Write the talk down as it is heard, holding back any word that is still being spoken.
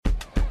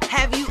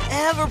Have you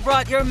ever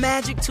brought your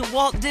magic to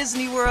Walt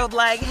Disney World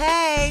like,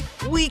 hey,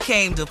 we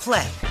came to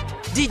play?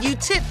 Did you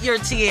tip your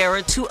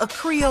tiara to a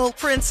Creole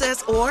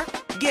princess or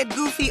get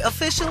goofy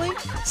officially?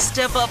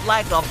 Step up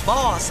like a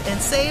boss and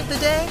save the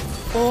day?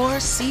 Or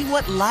see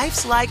what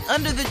life's like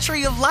under the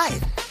tree of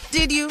life?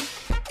 Did you?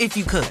 If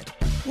you could.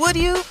 Would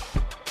you?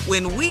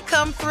 When we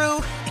come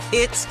through,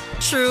 it's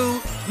true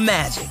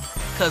magic.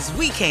 'Cause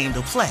we came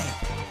to play.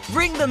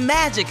 Bring the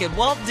magic at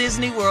Walt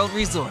Disney World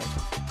Resort.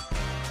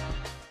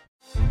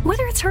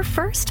 Whether it's her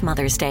first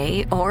Mother's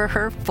Day or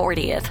her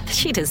 40th,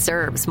 she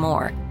deserves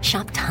more.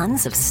 Shop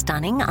tons of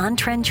stunning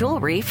on-trend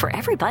jewelry for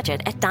every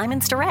budget at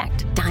Diamonds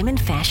Direct.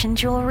 Diamond fashion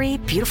jewelry,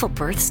 beautiful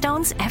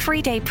birthstones,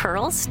 everyday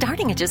pearls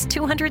starting at just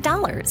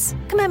 $200.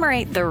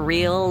 Commemorate the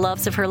real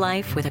loves of her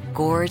life with a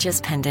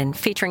gorgeous pendant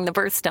featuring the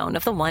birthstone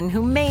of the one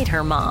who made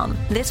her mom.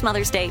 This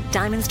Mother's Day,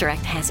 Diamonds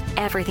Direct has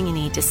everything you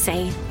need to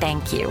say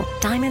thank you.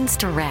 Diamonds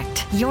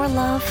Direct. Your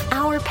love,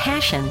 our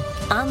passion.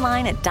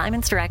 Online at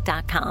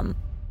diamondsdirect.com.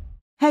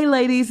 Hey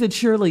ladies, it's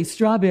Shirley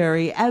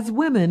Strawberry. As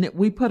women,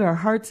 we put our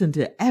hearts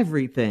into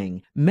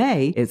everything.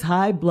 May is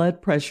High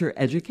Blood Pressure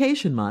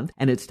Education Month,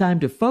 and it's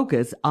time to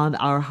focus on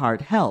our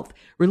heart health.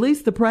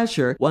 Release the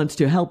Pressure wants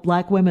to help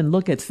Black women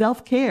look at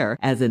self-care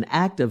as an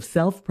act of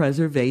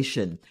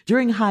self-preservation.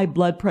 During High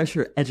Blood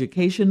Pressure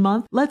Education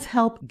Month, let's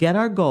help get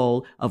our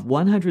goal of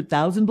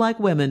 100,000 Black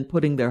women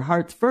putting their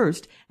hearts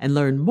first and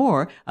learn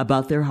more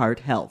about their heart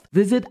health.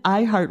 Visit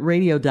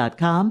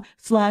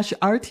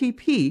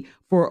iHeartRadio.com/RTP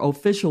for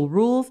official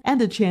rules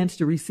and a chance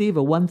to receive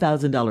a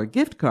 $1,000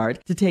 gift card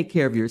to take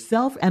care of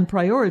yourself and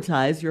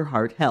prioritize your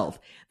heart health.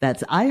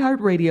 That's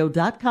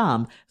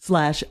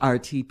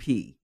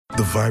iHeartRadio.com/RTP.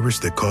 The virus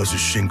that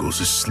causes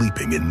shingles is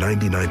sleeping in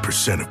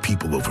 99% of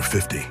people over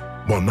 50.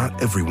 While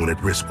not everyone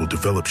at risk will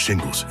develop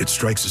shingles, it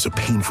strikes as a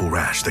painful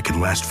rash that can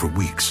last for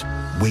weeks.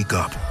 Wake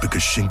up,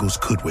 because shingles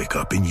could wake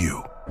up in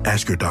you.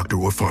 Ask your doctor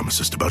or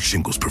pharmacist about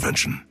shingles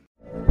prevention.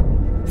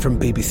 From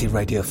BBC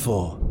Radio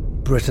 4,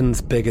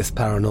 Britain's biggest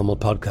paranormal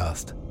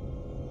podcast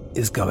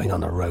is going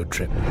on a road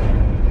trip.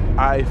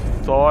 I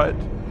thought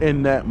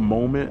in that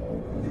moment,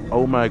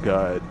 oh my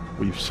God,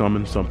 we've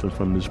summoned something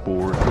from this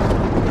board.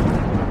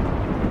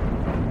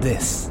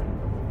 This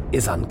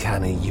is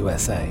Uncanny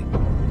USA.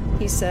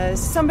 He says,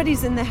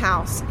 somebody's in the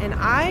house, and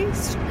I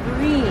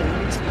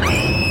screamed.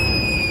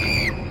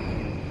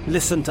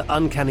 Listen to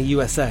Uncanny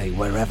USA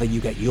wherever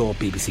you get your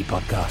BBC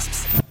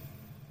podcasts,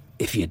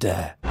 if you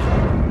dare.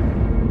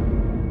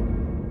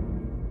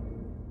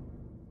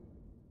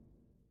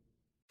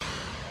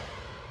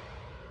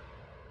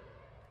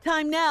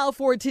 Time now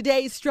for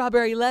today's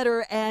Strawberry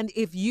Letter. And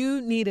if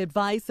you need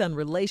advice on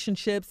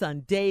relationships,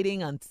 on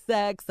dating, on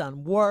sex,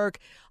 on work,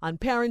 on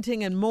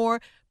parenting, and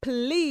more,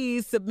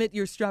 please submit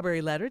your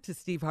Strawberry Letter to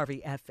Steve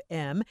Harvey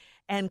FM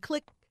and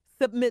click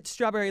Submit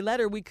Strawberry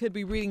Letter. We could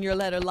be reading your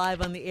letter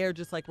live on the air,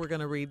 just like we're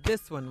going to read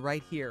this one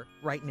right here,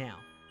 right now.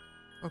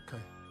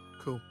 Okay,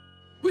 cool.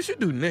 We should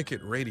do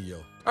naked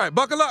radio. All right,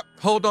 buckle up.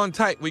 Hold on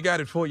tight. We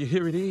got it for you.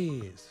 Here it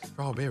is.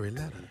 Strawberry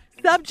Letter.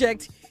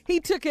 Subject, he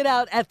took it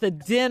out at the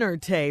dinner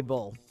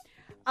table.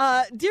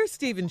 Dear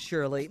Steve and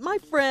Shirley, my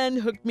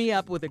friend hooked me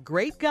up with a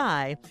great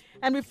guy,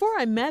 and before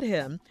I met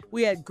him,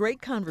 we had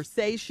great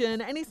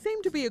conversation, and he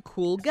seemed to be a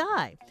cool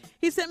guy.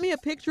 He sent me a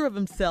picture of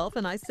himself,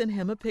 and I sent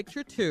him a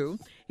picture too.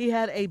 He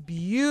had a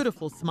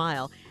beautiful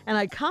smile, and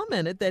I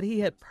commented that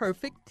he had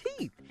perfect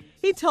teeth.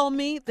 He told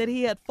me that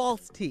he had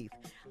false teeth.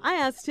 I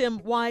asked him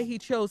why he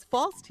chose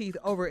false teeth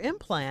over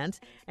implants,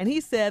 and he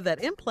said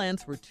that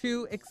implants were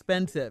too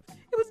expensive.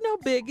 It was no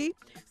biggie,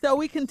 so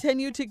we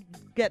continued to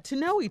get to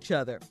know each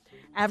other.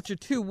 After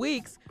 2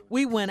 weeks,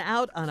 we went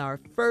out on our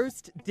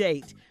first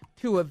date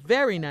to a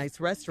very nice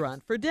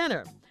restaurant for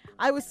dinner.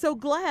 I was so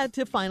glad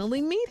to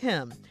finally meet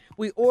him.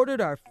 We ordered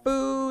our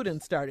food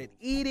and started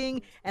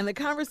eating, and the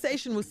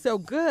conversation was so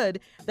good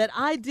that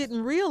I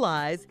didn't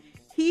realize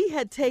he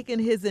had taken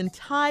his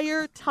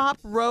entire top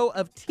row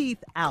of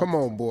teeth out. Come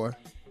on, boy.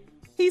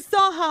 He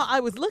saw how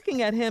I was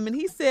looking at him and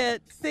he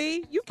said,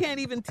 see, you can't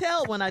even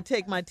tell when I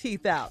take my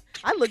teeth out.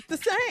 I look the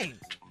same.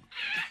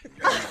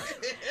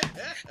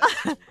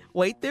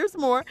 Wait, there's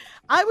more.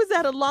 I was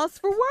at a loss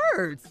for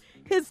words.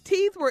 His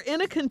teeth were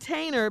in a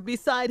container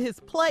beside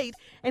his plate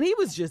and he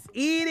was just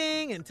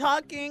eating and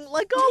talking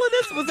like all of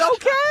this was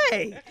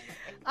okay.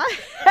 I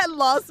had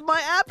lost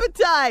my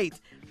appetite.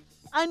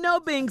 I know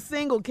being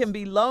single can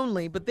be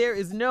lonely, but there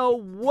is no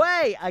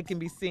way I can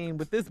be seen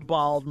with this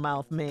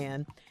bald-mouthed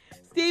man.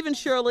 Steve and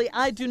Shirley,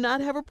 I do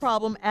not have a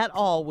problem at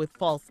all with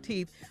false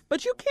teeth,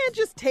 but you can't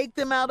just take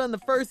them out on the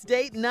first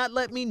date and not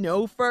let me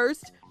know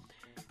first.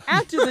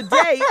 After the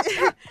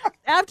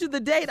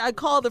date, I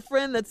called the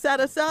friend that set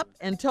us up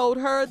and told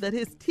her that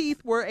his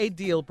teeth were a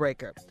deal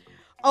breaker.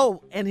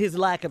 Oh, and his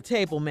lack of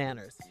table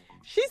manners.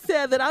 She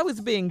said that I was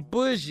being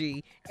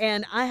bougie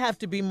and I have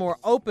to be more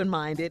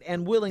open-minded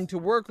and willing to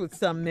work with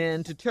some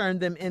men to turn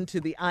them into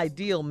the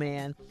ideal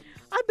man.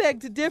 I beg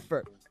to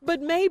differ,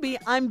 but maybe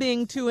I'm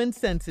being too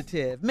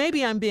insensitive.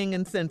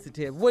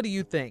 What do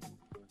you think?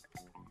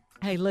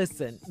 Hey,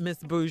 listen, Miss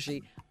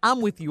Bougie,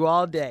 I'm with you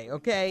all day,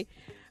 okay?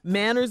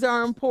 Manners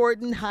are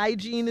important.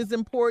 Hygiene is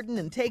important.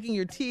 And taking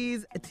your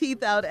teeth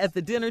out at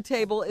the dinner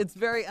table, it's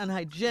very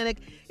unhygienic.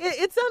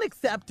 It's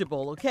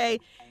unacceptable, okay?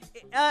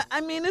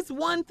 I mean, it's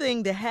one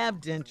thing to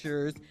have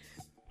dentures,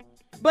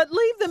 but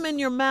leave them in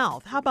your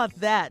mouth. How about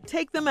that?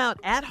 Take them out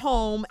at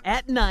home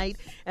at night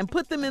and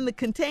put them in the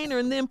container,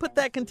 and then put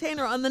that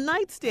container on the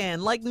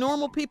nightstand like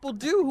normal people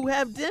do who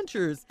have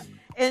dentures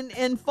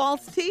and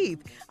false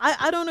teeth.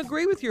 I don't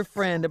agree with your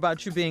friend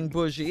about you being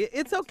bougie.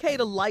 It's okay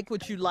to like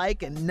what you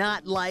like and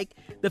not like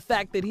the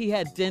fact that he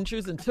had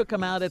dentures and took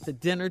them out at the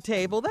dinner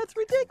table. That's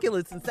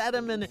ridiculous. And sat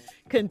them in a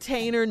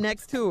container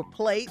next to a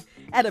plate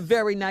at a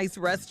very nice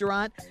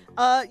restaurant.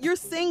 You're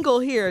single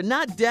here,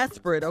 not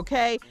desperate,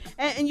 okay?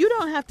 And you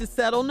don't have to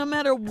settle no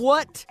matter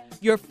what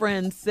your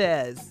friend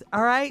says.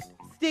 All right,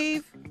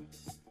 Steve?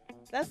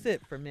 That's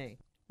it for me.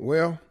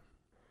 Well,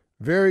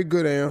 very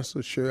good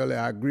answer, Shirley.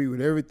 I agree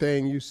with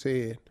everything you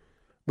said.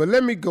 But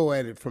let me go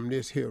at it from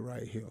this here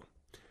right here.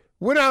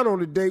 Went out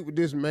on a date with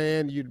this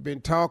man. You'd been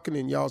talking,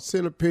 and y'all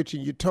sent a picture,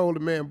 and you told the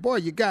man, boy,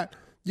 you got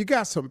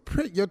some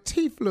pretty, your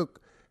teeth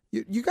look,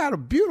 you got a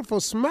beautiful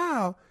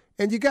smile,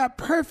 and you got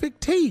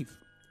perfect teeth.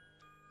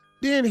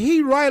 Then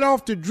he right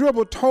off the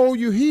dribble told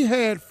you he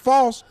had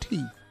false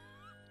teeth.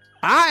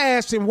 I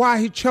asked him why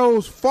he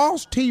chose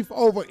false teeth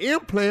over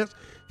implants.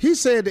 He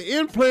said the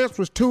implants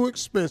was too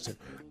expensive.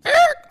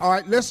 All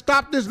right, let's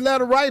stop this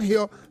letter right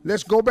here.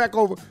 Let's go back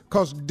over,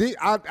 because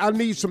I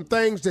need some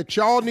things that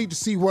y'all need to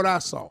see what I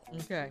saw.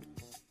 Okay.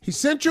 He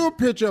sent you a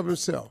picture of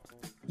himself.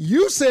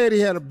 You said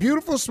he had a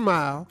beautiful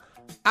smile.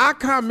 I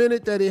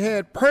commented that he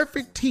had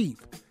perfect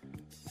teeth.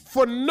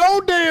 For no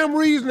damn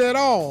reason at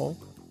all,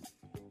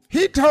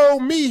 he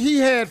told me he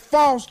had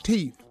false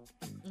teeth.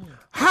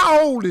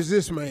 How old is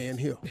this man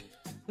here?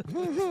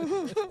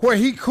 Where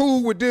he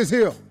cool with this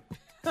here?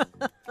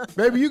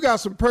 Baby, you got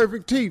some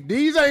perfect teeth.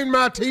 These ain't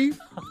my teeth.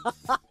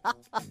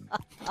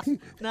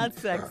 Not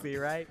sexy,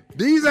 right?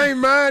 These ain't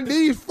mine.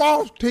 These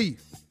false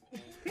teeth.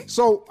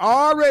 So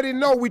I already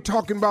know we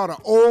talking about an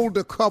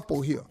older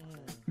couple here.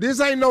 This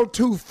ain't no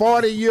two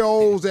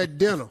 40-year-olds at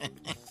dinner.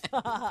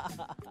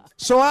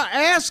 So I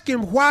asked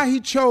him why he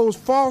chose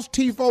false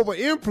teeth over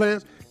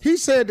implants. He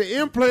said the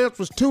implants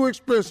was too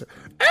expensive.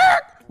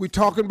 We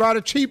talking about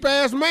a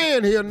cheap-ass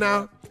man here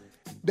now.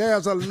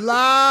 There's a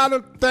lot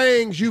of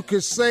things you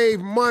can save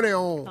money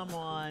on. Come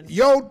on.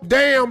 Your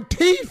damn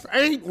teeth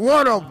ain't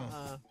one of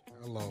them.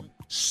 Hello.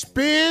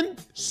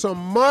 Spend some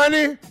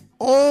money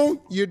on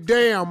your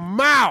damn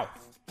mouth.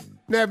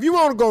 Now, if you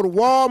want to go to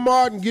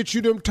Walmart and get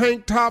you them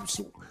tank tops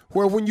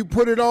where when you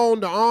put it on,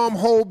 the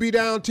armhole be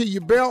down to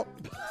your belt,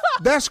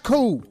 that's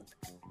cool.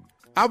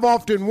 I've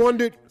often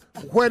wondered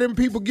where them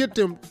people get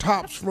them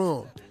tops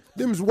from.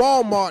 Them's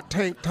Walmart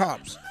tank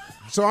tops.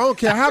 So I don't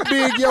care how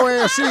big your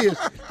ass is,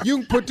 you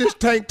can put this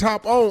tank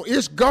top on.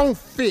 It's gon'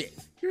 fit.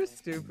 You're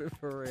stupid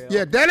for real.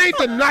 Yeah, that ain't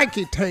the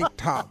Nike tank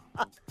top.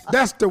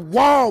 That's the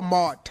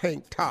Walmart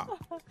tank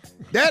top.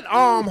 That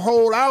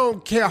armhole, I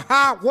don't care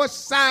what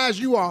size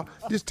you are,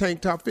 this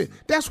tank top fit.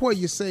 That's where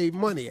you save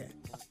money at.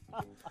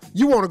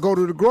 You want to go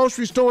to the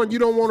grocery store and you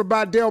don't want to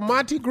buy Del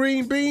Monte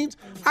green beans?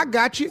 I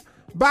got you.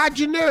 Buy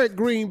generic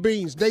green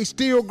beans. They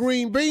still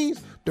green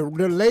beans. The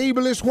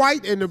label is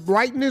white and the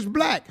writing is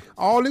black.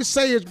 All it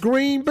say is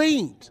green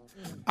beans.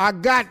 I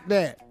got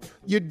that.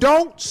 You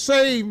don't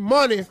save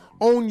money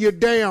on your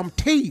damn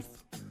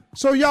teeth.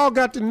 So y'all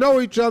got to know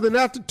each other, and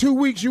after 2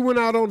 weeks, you went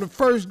out on the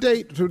first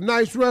date to a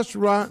nice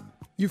restaurant.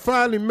 You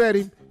finally met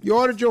him. You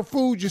ordered your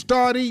food. You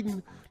started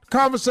eating. The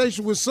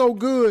conversation was so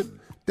good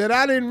that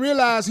I didn't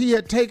realize he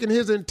had taken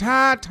his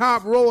entire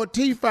top row of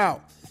teeth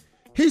out.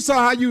 He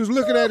saw how you was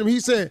looking at him. He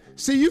said,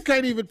 see, you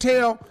can't even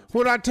tell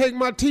when I take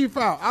my teeth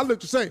out. I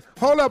looked to say,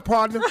 hold up,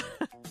 partner.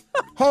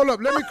 Hold up.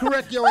 Let me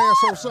correct your ass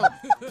on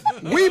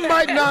something. We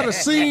might not have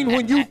seen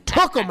when you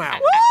took them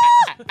out.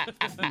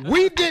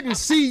 We didn't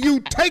see you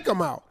take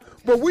them out.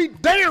 But we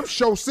damn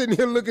sure sitting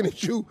here looking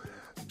at you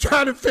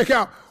trying to figure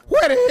out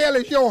where the hell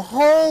is your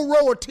whole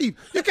row of teeth.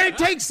 You can't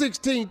take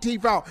 16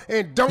 teeth out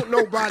and don't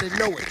nobody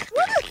know it.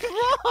 What is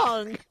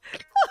wrong?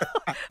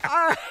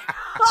 All right.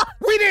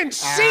 We didn't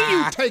see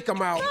you take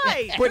them out.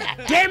 Right. But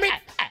damn it,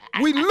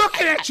 we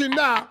looking at you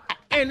now,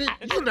 and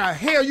you the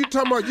hell you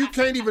talking about? You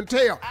can't even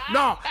tell.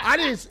 No, I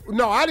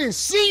didn't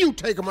see you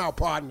take them out,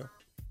 partner.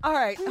 All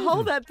right,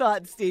 hold that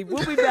thought, Steve.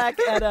 We'll be back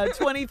at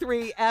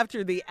 23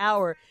 after the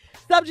hour.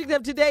 Subject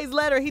of today's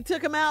letter, he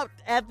took him out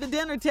at the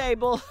dinner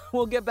table.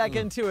 We'll get back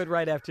into it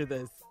right after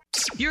this.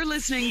 You're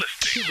listening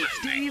to the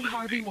Steve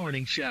Harvey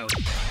Morning Show.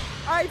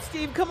 All right,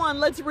 Steve, come on.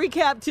 Let's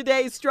recap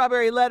today's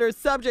Strawberry Letter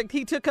subject.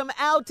 He took him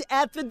out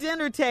at the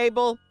dinner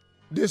table.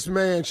 This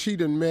man she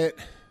done met,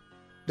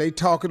 they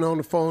talking on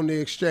the phone, they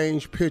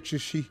exchange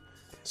pictures. She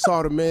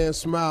saw the man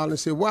smile and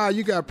said, wow,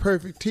 you got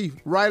perfect teeth.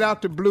 Right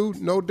out the blue,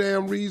 no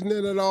damn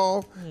reasoning at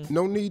all.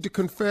 No need to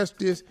confess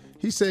this.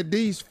 He said,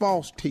 these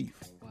false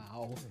teeth.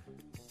 Wow.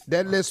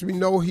 That lets me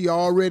know he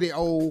already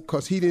old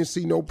because he didn't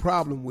see no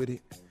problem with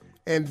it.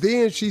 And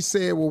then she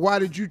said, well, why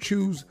did you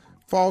choose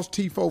false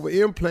teeth over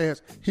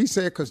implants? He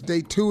said, because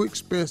they too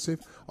expensive.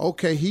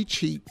 Okay, he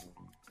cheap.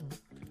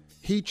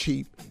 he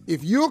cheap.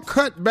 If you'll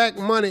cut back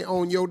money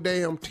on your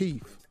damn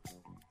teeth,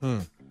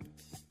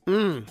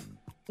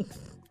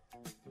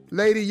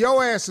 lady,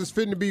 your ass is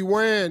finna be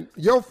wearing,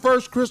 your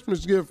first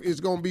Christmas gift is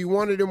gonna be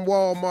one of them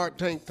Walmart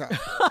tank tops.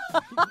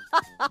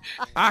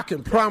 I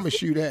can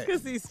promise you that.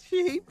 Because he's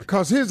cheap.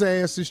 Because his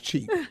ass is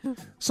cheap.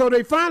 So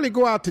they finally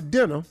go out to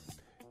dinner.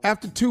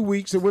 After 2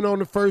 weeks, they went on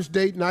the first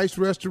date, nice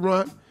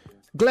restaurant.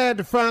 Glad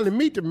to finally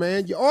meet the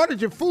man. You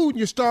ordered your food and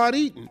you start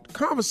eating. The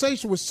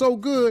conversation was so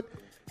good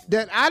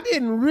that I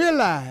didn't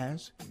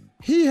realize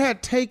he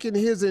had taken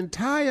his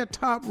entire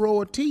top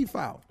row of teeth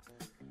out.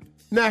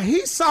 Now,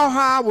 he saw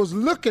how I was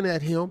looking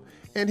at him,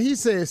 and he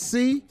said,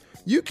 see,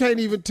 you can't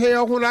even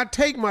tell when I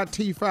take my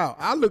teeth out.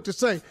 I looked the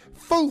same.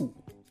 Fool,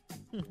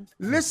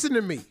 listen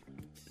to me.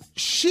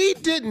 She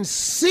didn't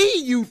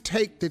see you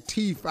take the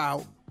teeth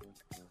out,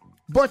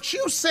 but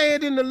you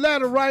said in the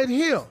letter right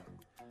here,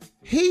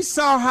 he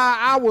saw how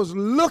I was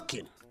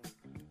looking.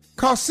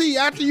 Because, see,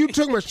 after you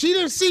took them out, she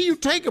didn't see you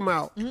take them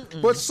out,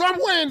 but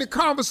somewhere in the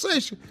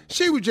conversation,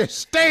 she was just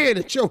staring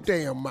at your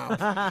damn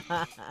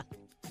mouth.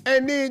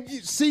 And then,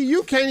 see,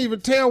 you can't even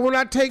tell when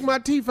I take my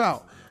teeth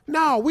out.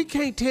 No, we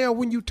can't tell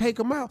when you take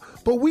them out,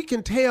 but we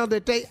can tell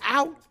that they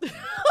out.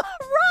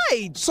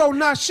 Right. So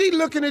now she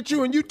looking at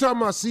you and you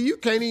talking about, see, you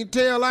can't even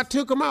tell I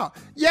took them out.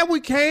 Yeah, we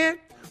can.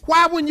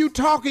 Why when you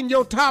talking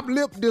your top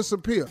lip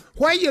disappear?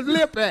 Where your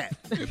lip at?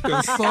 It's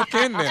been sunk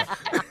in there.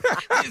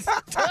 It's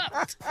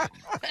tucked.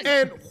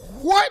 And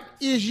what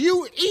is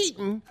you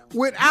eating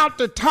without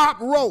the top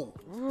row?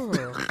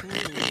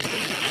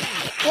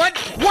 What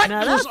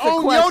was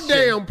on your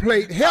damn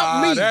plate?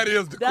 Help me. That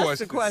is the question. That's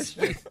the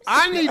question.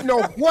 I need to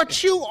know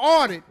what you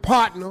ordered,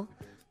 partner,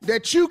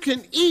 that you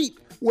can eat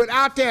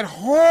without that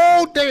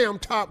whole damn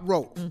top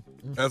row.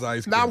 That's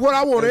ice cream. Now, what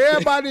I want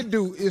everybody to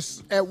do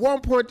is, at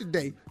one point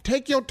today,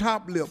 take your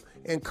top lip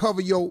and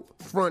cover your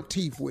front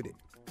teeth with it.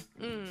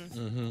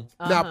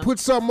 Now, put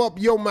something up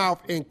your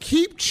mouth and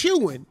keep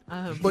chewing,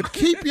 but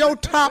keep your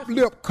top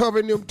lip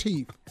covering them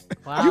teeth.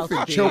 Wow, You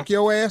finna choke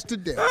your ass to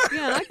death.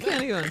 Yeah, I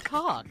can't even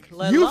talk.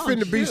 Let You alone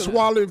finna be chew.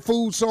 swallowing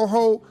food so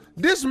whole,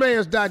 this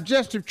man's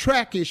digestive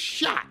tract is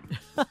shot.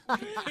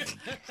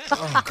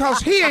 Because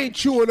he ain't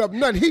chewing up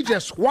nothing. He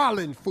just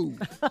swallowing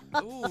food.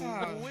 Come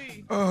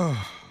on.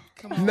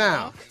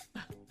 Now,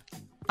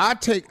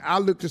 I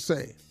look to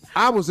say,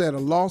 I was at a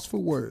loss for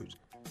words.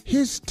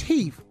 His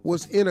teeth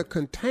was in a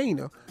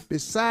container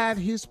beside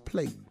his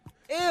plate.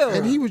 Ew.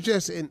 And he was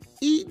just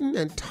eating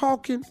and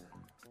talking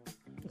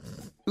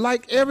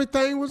like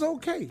everything was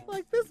okay.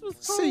 Like this was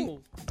cool. See,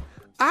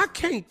 I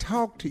can't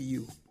talk to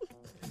you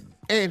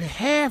and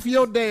half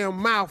your damn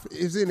mouth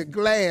is in a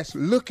glass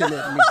looking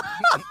at me.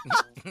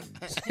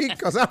 See,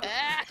 because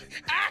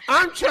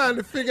I'm trying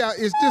to figure out,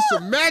 is this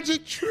a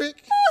magic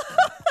trick?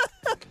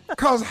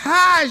 Because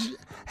how is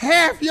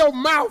half your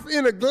mouth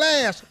in a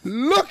glass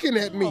looking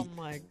at me? Oh,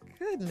 my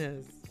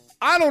goodness.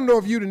 I don't know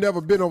if you'd have never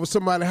been over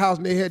somebody's house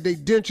and they had their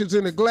dentures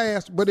in a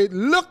glass, but it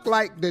looked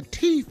like the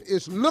teeth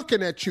is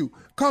looking at you,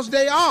 because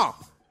they are.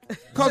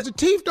 Because the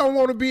teeth don't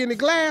want to be in the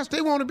glass,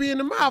 they want to be in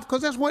the mouth,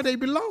 because that's where they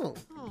belong.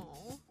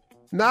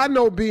 Now, I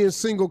know being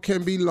single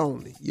can be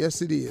lonely.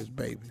 Yes, it is,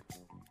 baby.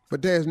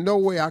 But there's no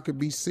way I could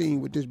be seen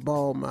with this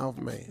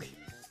bald-mouthed man.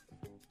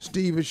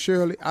 Steve and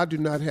Shirley, I do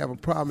not have a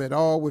problem at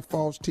all with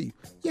false teeth.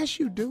 Yes,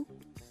 you do.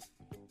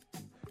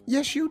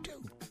 Yes, you do.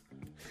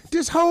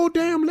 This whole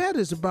damn letter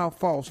is about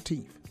false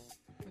teeth.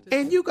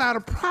 And you got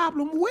a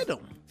problem with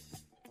them.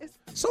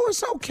 So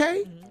it's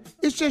okay.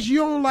 It's just you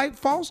don't like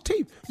false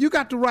teeth. You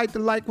got the right to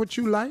like what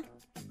you like.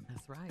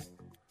 That's right.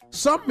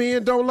 Some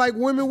men don't like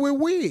women with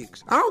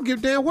wigs. I don't give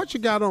a damn what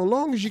you got on,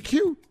 long as you're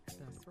cute.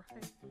 That's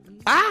right.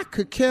 I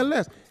could care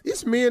less.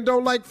 It's men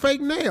don't like fake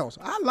nails.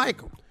 I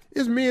like them.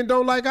 It's men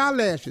don't like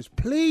eyelashes.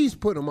 Please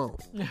put them on.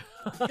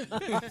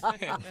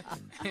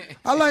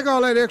 I like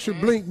all that extra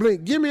blink,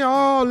 blink. Give me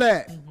all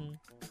that.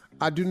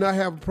 I do not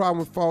have a problem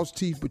with false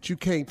teeth, but you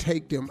can't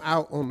take them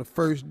out on the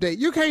first date.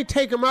 You can't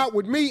take them out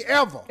with me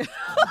ever.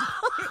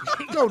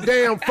 No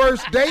damn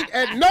first date.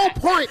 At no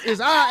point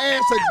is our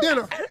ass at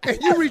dinner and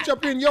you reach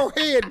up in your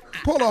head and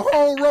pull a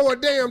whole row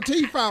of damn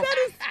teeth out. That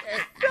is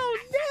so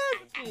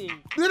nasty.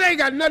 It ain't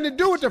got nothing to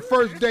do with the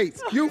first date.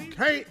 You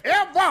can't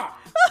ever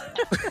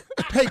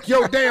take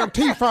your damn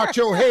teeth out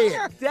your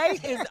head.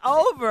 Date is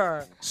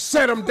over.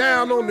 Set them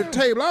down on the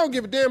table. I don't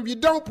give a damn if you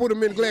don't put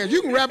them in glass.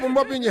 You can wrap them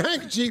up in your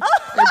handkerchief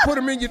and put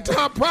them in your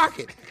top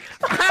pocket.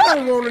 I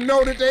don't want to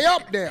know that they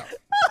up there.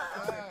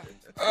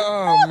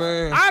 Oh,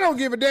 man. I don't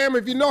give a damn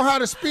if you know how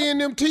to spin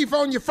them teeth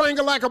on your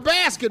finger like a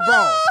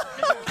basketball.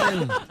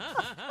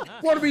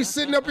 Want to be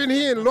sitting up in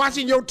here and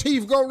watching your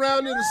teeth go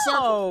around in a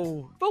circle.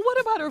 Oh, but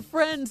what about her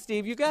friend,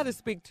 Steve? You got to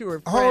speak to her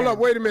friend. Hold up,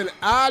 wait a minute.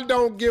 I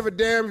don't give a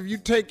damn if you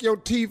take your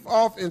teeth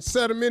off and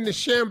set them in the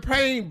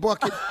champagne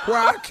bucket where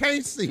I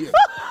can't see them.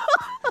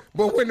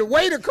 But when the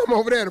waiter come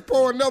over there to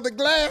pour another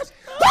glass,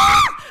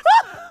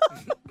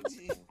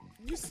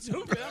 You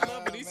stupid. I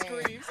love when he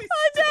screams. I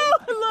know.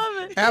 I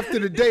love it. after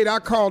the date, I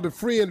called a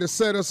friend to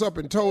set us up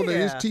and told her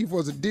his teeth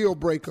was a deal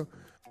breaker.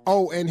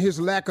 Oh, and his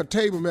lack of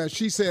table manners.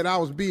 She said I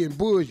was being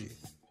bougie.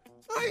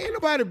 I ain't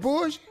nobody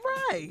bougie.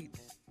 Right.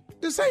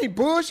 This ain't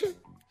bullshit.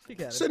 She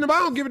got it. Sitting up, I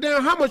don't give a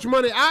damn how much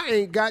money I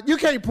ain't got. You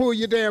can't pull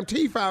your damn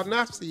teeth out and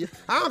I see you.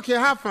 I don't care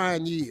how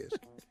fine you is.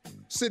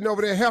 Sitting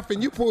over there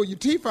helping you pull your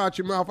teeth out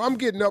your mouth. I'm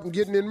getting up and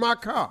getting in my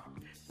car.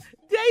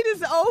 Date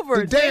is over.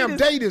 The damn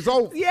date is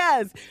over.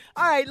 Yes.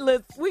 All right,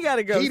 we got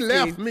to go, He Steve.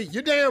 left me.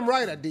 You're damn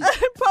right I did.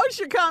 Post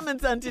your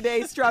comments on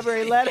today's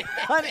Strawberry Letter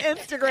on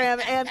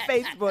Instagram and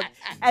Facebook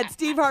at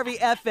Steve Harvey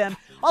FM.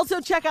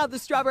 Also, check out the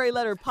Strawberry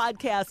Letter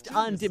podcast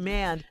on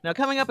demand. Now,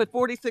 coming up at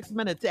 46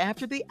 minutes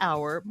after the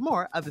hour,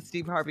 more of the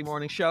Steve Harvey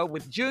Morning Show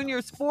with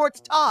Junior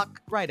Sports Talk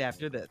right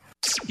after this.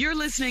 You're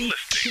listening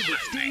to the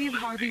Steve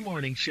Harvey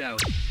Morning Show.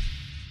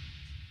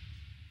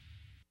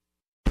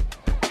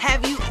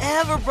 Have you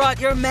ever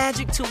brought your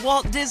magic to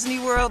Walt Disney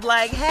World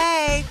like,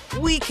 hey,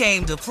 we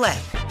came to play?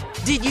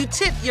 Did you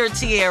tip your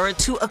tiara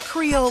to a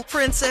Creole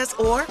princess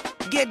or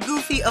get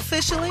goofy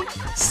officially?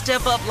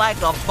 Step up like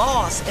a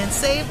boss and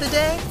save the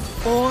day?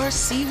 Or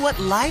see what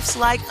life's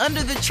like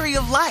under the tree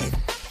of life?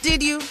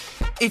 Did you?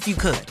 If you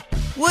could.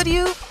 Would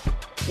you?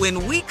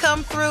 When we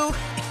come through,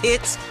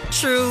 it's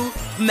true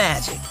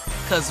magic.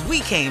 'Cause we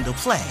came to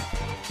play.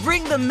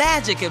 Bring the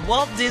magic at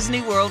Walt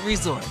Disney World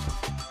Resort.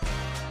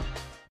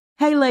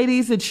 Hey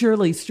ladies, it's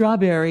Shirley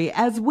Strawberry.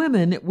 As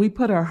women, we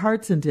put our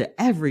hearts into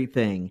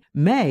everything.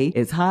 May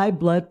is High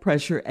Blood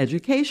Pressure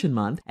Education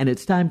Month, and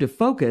it's time to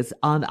focus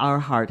on our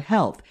heart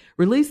health.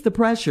 Release the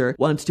Pressure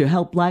wants to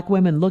help Black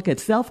women look at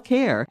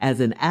self-care as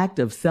an act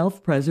of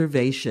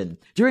self-preservation.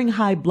 During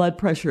High Blood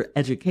Pressure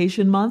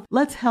Education Month,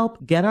 let's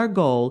help get our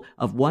goal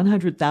of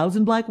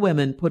 100,000 Black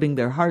women putting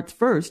their hearts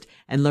first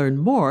and learn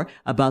more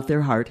about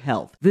their heart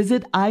health.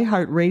 Visit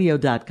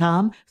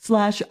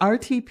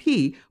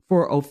iHeartRadio.com/RTP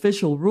for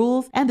official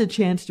rules and a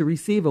chance to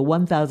receive a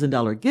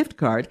 $1,000 gift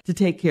card to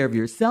take care of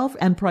yourself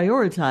and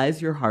prioritize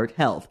your heart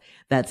health.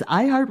 That's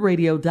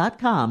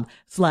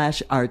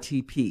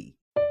iHeartRadio.com/RTP.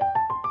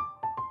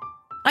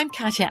 I'm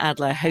Katya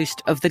Adler,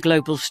 host of The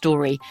Global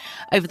Story.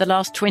 Over the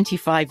last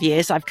 25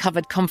 years, I've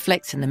covered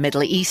conflicts in the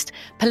Middle East,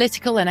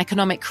 political and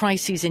economic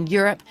crises in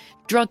Europe,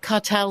 drug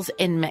cartels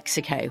in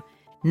Mexico.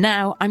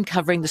 Now I'm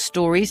covering the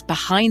stories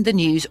behind the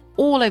news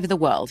all over the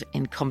world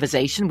in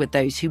conversation with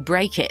those who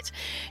break it.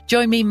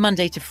 Join me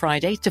Monday to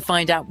Friday to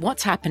find out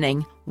what's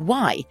happening,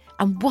 why,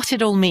 and what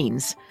it all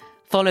means.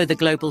 Follow The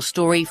Global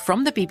Story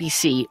from the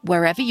BBC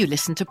wherever you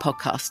listen to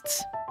podcasts.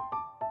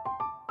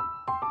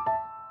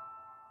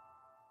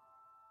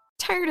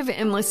 Tired of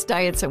endless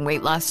diets and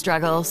weight loss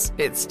struggles?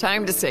 It's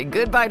time to say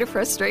goodbye to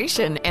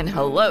frustration and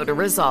hello to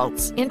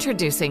results.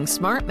 Introducing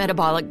Smart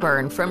Metabolic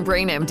Burn from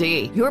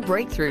BrainMD, your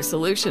breakthrough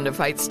solution to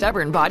fight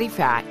stubborn body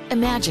fat.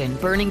 Imagine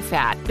burning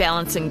fat,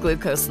 balancing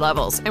glucose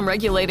levels, and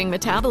regulating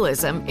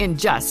metabolism in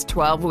just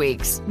 12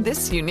 weeks.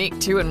 This unique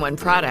 2-in-1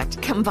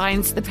 product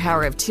combines the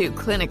power of 2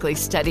 clinically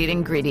studied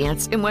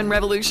ingredients in one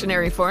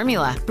revolutionary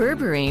formula.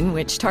 Berberine,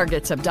 which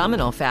targets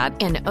abdominal fat,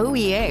 and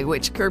OEA,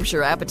 which curbs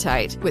your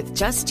appetite. With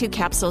just 2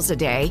 capsules a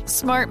day,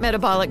 Smart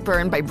Metabolic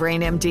Burn by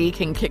BrainMD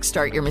can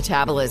kickstart your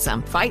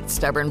metabolism, fight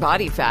stubborn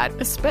body fat,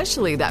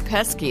 especially that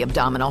pesky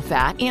abdominal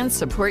fat, and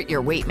support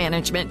your weight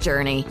management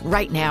journey.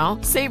 Right now,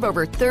 save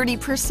over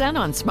 30%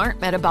 on Smart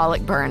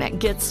Metabolic Burn at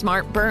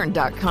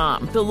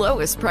GetSmartBurn.com. The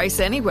lowest price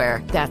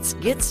anywhere. That's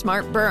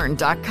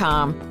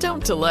GetSmartBurn.com.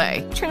 Don't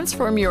delay.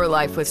 Transform your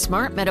life with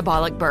Smart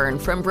Metabolic Burn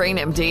from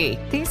BrainMD.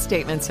 These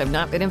statements have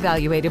not been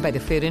evaluated by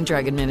the Food and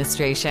Drug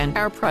Administration.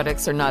 Our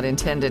products are not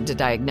intended to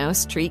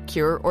diagnose, treat,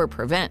 cure, or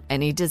prevent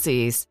any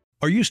disease.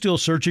 Are you still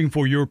searching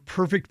for your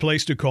perfect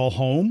place to call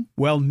home?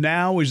 Well,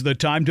 now is the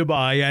time to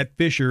buy at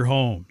Fisher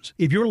Homes.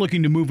 If you're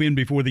looking to move in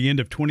before the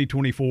end of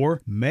 2024,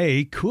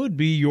 May could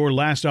be your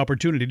last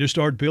opportunity to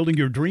start building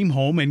your dream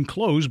home and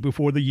close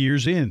before the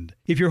year's end.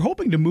 If you're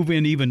hoping to move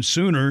in even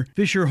sooner,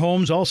 Fisher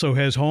Homes also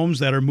has homes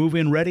that are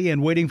move-in ready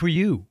and waiting for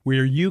you,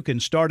 where you can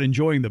start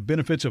enjoying the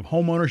benefits of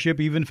homeownership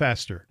even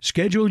faster.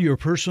 Schedule your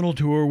personal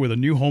tour with a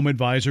new home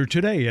advisor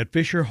today at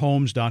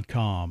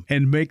FisherHomes.com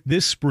and make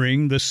this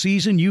spring the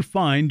season you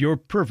find your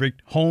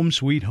perfect home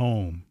sweet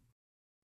home.